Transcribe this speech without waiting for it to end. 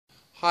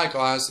Hi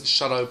guys, it's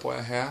Shadow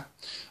Boy here,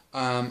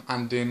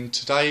 and in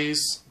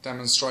today's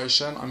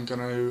demonstration I'm going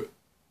to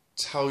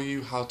tell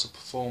you how to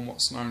perform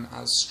what's known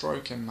as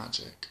stroking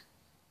magic.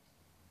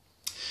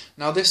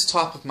 Now this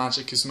type of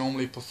magic is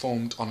normally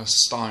performed on a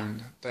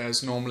stone.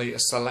 There's normally a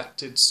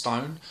selected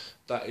stone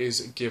that is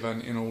given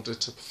in order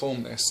to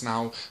perform this.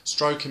 Now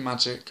stroking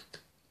magic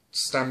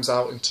stems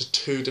out into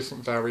two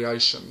different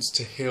variations,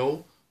 to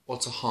heal or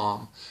to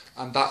harm,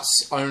 and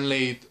that's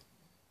only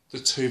the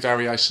two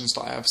variations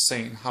that I have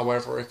seen.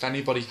 However, if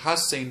anybody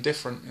has seen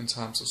different in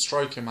terms of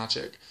stroking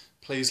magic,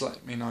 please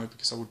let me know,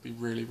 because I would be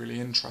really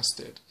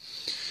interested.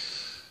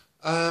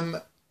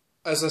 As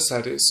I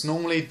said, it's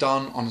normally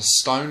done on a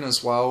stone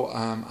as well,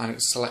 and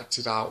it's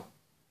selected out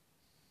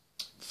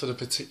for the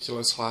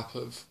particular type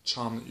of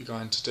charm that you're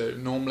going to do.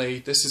 Normally,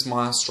 this is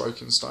my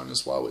stroking stone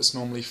as well. It's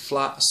normally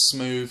flat,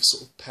 smooth,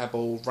 sort of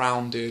pebble,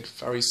 rounded,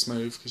 very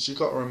smooth, because you've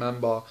got to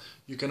remember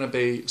you're going to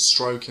be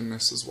stroking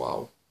this as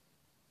well.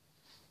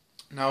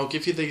 Now I'll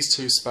give you these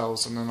two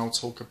spells and then I'll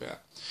talk a bit.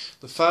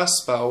 The first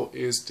spell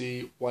is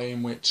the way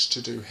in which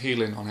to do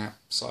healing on it.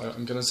 So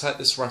I'm going to take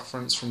this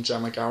reference from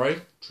Gemma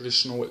Gary,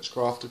 Traditional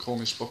Witchcraft, a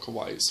Cornish Book of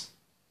Ways.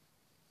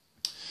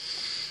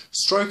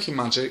 Stroking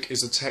magic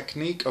is a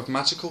technique of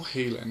magical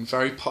healing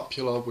very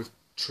popular with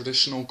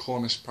traditional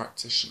Cornish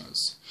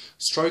practitioners.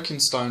 Stroking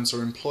stones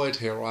are employed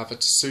here either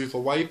to soothe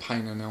away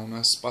pain and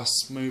illness by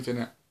smoothing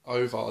it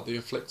over the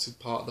afflicted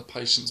part of the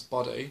patient's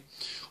body,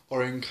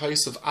 or in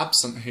case of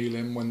absent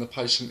healing when the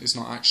patient is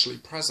not actually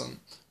present.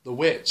 The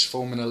witch,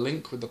 forming a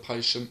link with the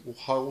patient, will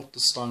hold the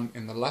stone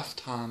in the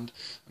left hand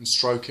and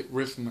stroke it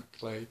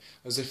rhythmically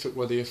as if it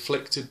were the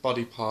afflicted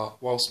body part,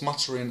 whilst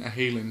muttering a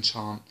healing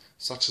chant,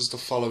 such as the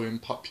following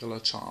popular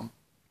charm.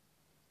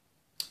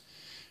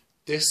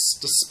 This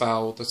the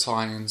spell that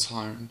I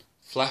intone,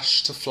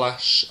 flesh to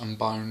flesh and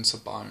bone to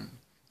bone,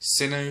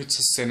 sinew to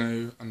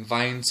sinew and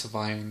vein to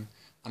vein,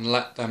 and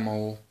let them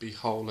all be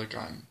whole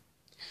again.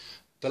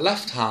 The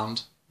left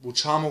hand will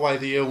charm away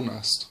the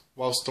illness,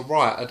 whilst the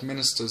right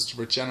administers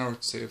the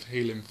regenerative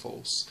healing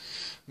force.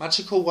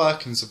 Magical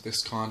workings of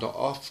this kind are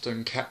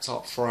often kept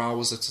up for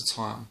hours at a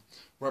time.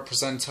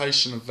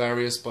 Representation of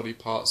various body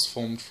parts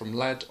formed from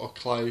lead or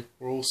clay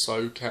were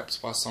also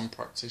kept by some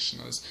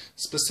practitioners,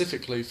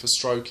 specifically for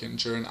stroking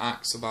during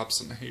acts of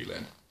absent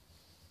healing.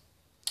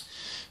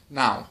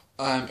 Now,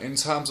 in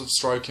terms of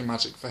stroking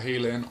magic for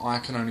healing, I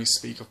can only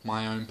speak of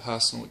my own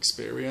personal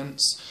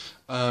experience.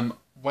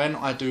 When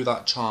I do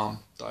that charm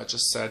that I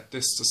just said,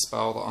 this is the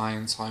spell that I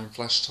intone,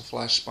 flesh to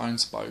flesh, bone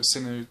to bone,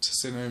 sinew to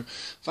sinew,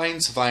 vein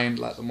to vein,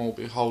 let them all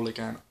be whole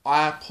again,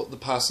 I put the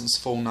person's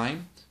full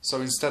name.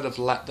 So instead of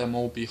let them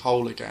all be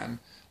whole again,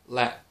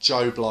 let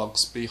Joe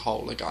Bloggs be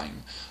whole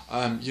again.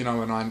 You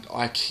know, and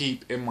I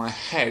keep in my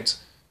head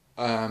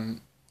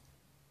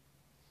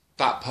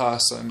that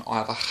person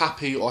either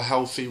happy or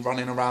healthy,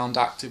 running around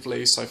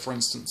actively. So for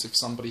instance, if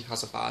somebody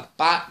has a bad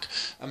back,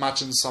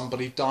 imagine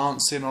somebody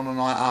dancing on a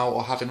night out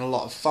or having a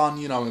lot of fun,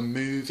 you know, and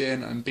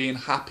moving and being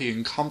happy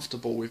and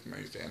comfortable with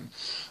moving.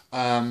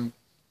 An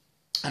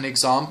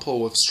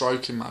example of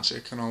stroking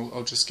magic, and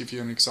I'll just give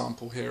you an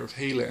example here of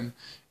healing,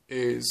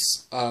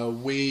 is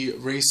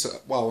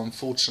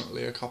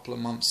unfortunately a couple of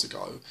months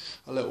ago,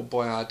 a little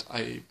boy had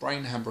a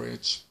brain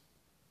hemorrhage.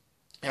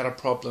 He had a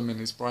problem in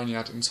his brain, he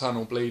had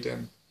internal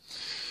bleeding.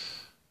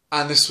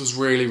 And this was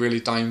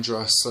really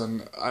dangerous,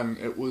 and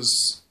it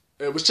was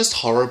just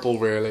horrible,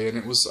 really. And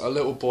it was a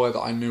little boy that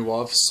I knew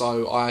of,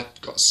 so I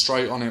got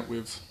straight on it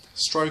with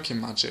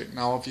stroking magic.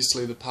 Now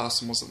obviously the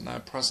person wasn't there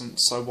present,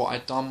 so what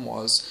I'd done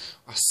was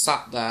I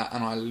sat there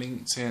and I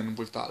linked in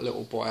with that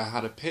little boy. I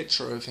had a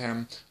picture of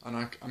him and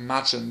I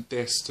imagined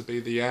this to be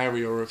the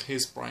area of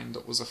his brain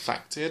that was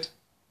affected.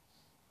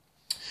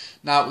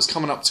 Now it was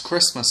coming up to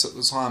Christmas at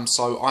the time,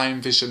 so I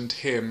envisioned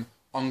him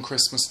on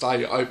Christmas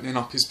Day opening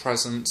up his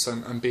presents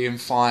and being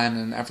fine,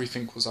 and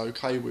everything was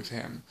okay with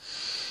him.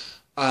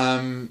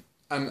 And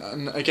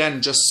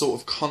again, just sort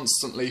of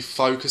constantly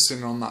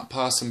focusing on that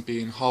person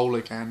being whole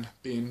again,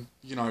 being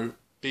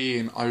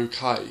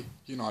okay,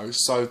 you know.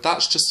 So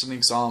that's just an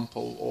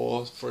example.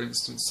 Or for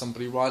instance,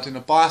 somebody riding a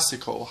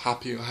bicycle,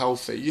 happy or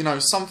healthy, you know,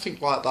 something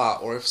like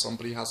that. Or if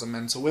somebody has a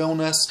mental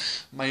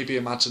illness, maybe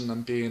imagine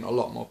them being a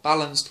lot more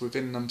balanced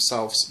within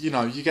themselves. You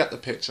know, you get the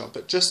picture,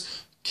 but just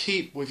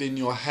keep within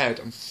your head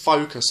and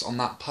focus on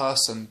that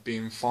person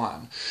being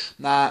fine.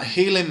 Now,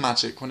 healing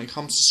magic, when it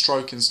comes to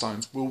stroking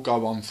stones, will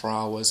go on for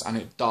hours, and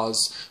it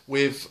does.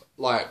 With,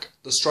 like,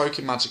 the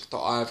stroking magic that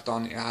I have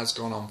done, it has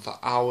gone on for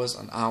hours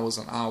and hours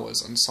and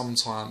hours, and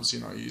sometimes, you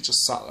know, you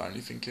just sat there and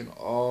you're thinking,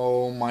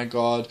 oh my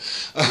god.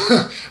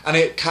 And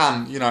it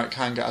can, you know, it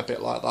can get a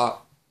bit like that.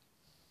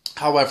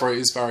 However, it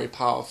is very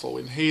powerful.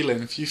 In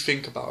healing, if you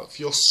think about it, if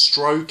you're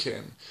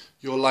stroking,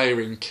 you're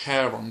layering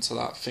care onto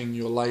that thing,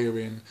 you're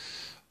layering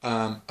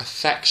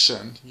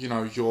affection, you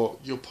know, you're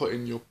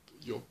putting your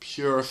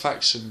pure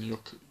affection,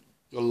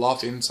 your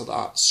love into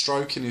that.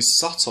 Stroking is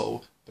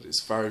subtle, but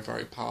it's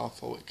very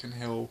powerful. It can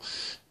heal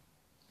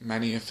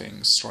many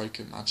things,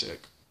 stroking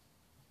magic.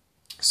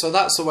 So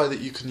that's the way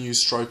that you can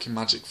use stroking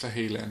magic for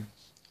healing.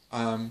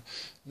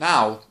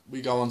 Now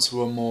we go on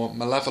to a more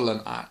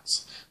malevolent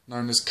act,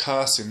 known as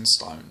cursing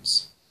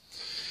stones.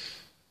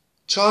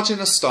 Charging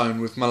a stone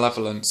with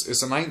malevolence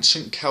is an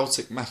ancient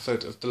Celtic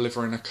method of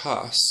delivering a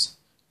curse.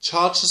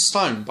 Charge the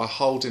stone by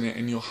holding it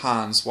in your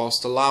hands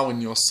whilst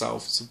allowing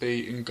yourself to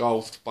be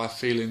engulfed by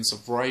feelings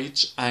of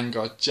rage,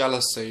 anger,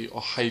 jealousy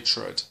or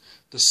hatred.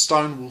 The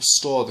stone will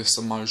store this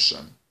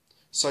emotion.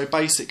 So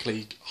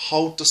basically,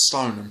 hold the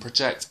stone and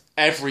project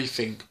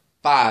everything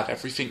bad,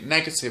 everything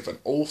negative and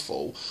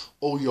awful,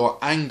 all your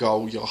anger,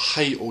 all your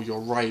hate, all your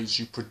rage,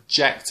 you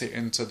project it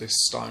into this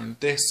stone.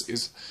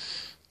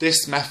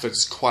 This method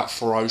is quite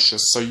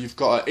ferocious, so you've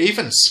got to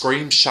even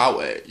scream,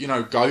 shout it,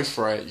 go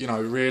for it,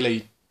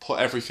 really put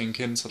everything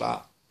into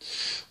that.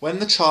 When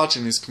the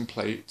charging is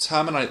complete,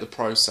 terminate the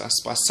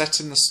process by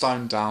setting the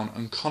stone down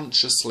and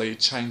consciously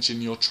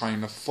changing your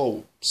train of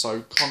thought.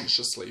 So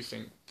consciously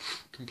think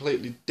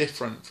completely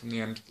different from the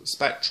end of the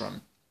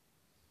spectrum.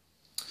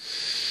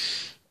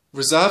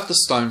 Reserve the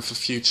stone for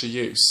future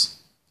use.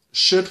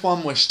 Should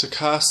one wish to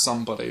curse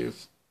somebody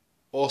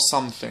or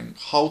something,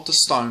 hold the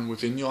stone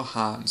within your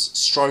hands,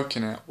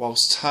 stroking it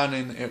whilst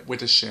turning it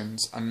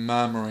widdershins and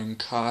murmuring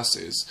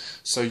curses.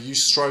 So you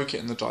stroke it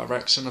in the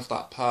direction of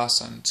that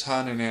person,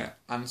 turning it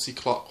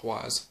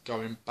anti-clockwise,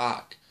 going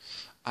back,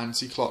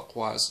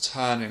 anti-clockwise,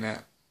 turning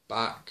it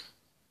back,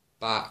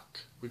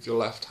 with your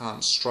left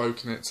hand,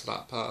 stroking it to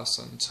that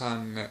person,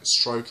 turning it,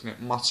 stroking it,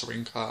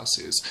 muttering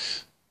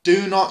curses.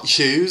 Do not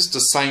use the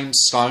same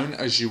stone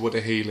as you would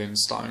a healing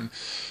stone.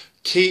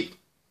 Keep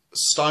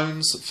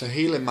stones for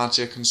healing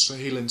magic and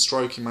healing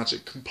stroking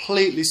magic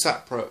completely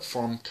separate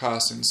from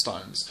cursing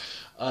stones.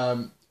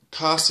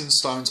 Cursing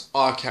stones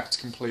are kept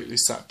completely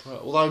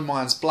separate. Although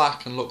mine's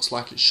black and looks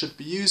like it should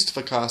be used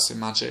for cursing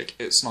magic,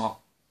 it's not.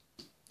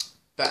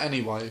 But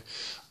anyway,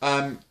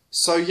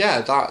 so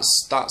yeah,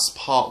 that's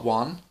part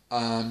one.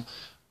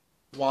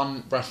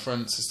 One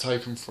reference is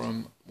taken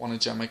from one of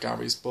Gemma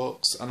Gary's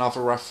books.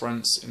 Another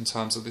reference in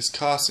terms of this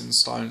cursing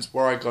stones,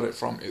 where I got it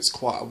from, it's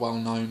quite a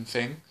well-known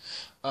thing.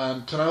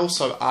 Can I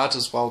also add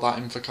as well that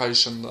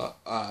invocation that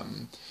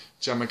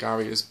Gemma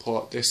Gary has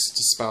put, this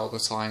dispel the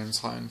tie and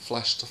tone,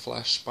 flesh to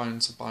flesh, bone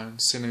to bone,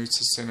 sinew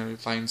to sinew,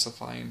 vein to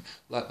vein,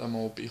 let them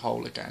all be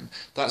whole again.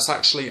 That's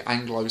actually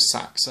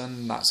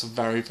Anglo-Saxon. That's a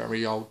very,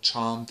 very old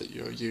charm that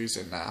you're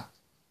using there.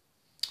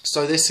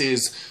 So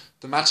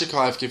the magic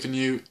I have given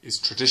you is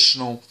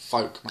traditional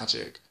folk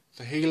magic,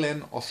 for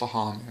healing or for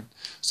harming.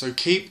 So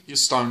keep your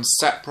stones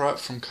separate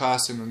from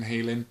cursing and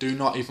healing. Do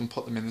not even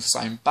put them in the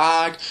same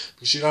bag,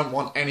 because you don't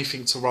want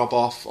anything to rub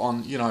off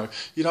on, you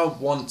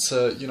don't want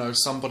to,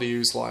 somebody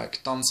who's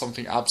like done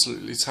something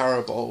absolutely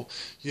terrible,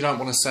 you don't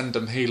want to send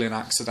them healing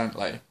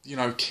accidentally.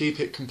 Keep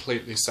it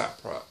completely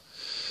separate.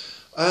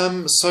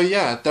 So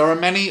yeah, there are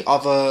many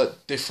other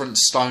different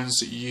stones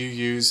that you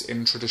use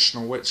in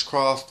traditional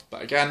witchcraft,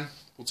 but again,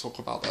 we'll talk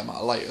about them at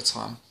a later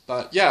time.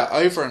 But yeah,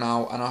 over and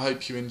out, and I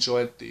hope you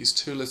enjoyed these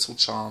two little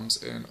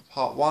charms in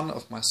part one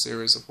of my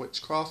series of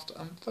witchcraft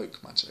and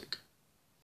folk magic.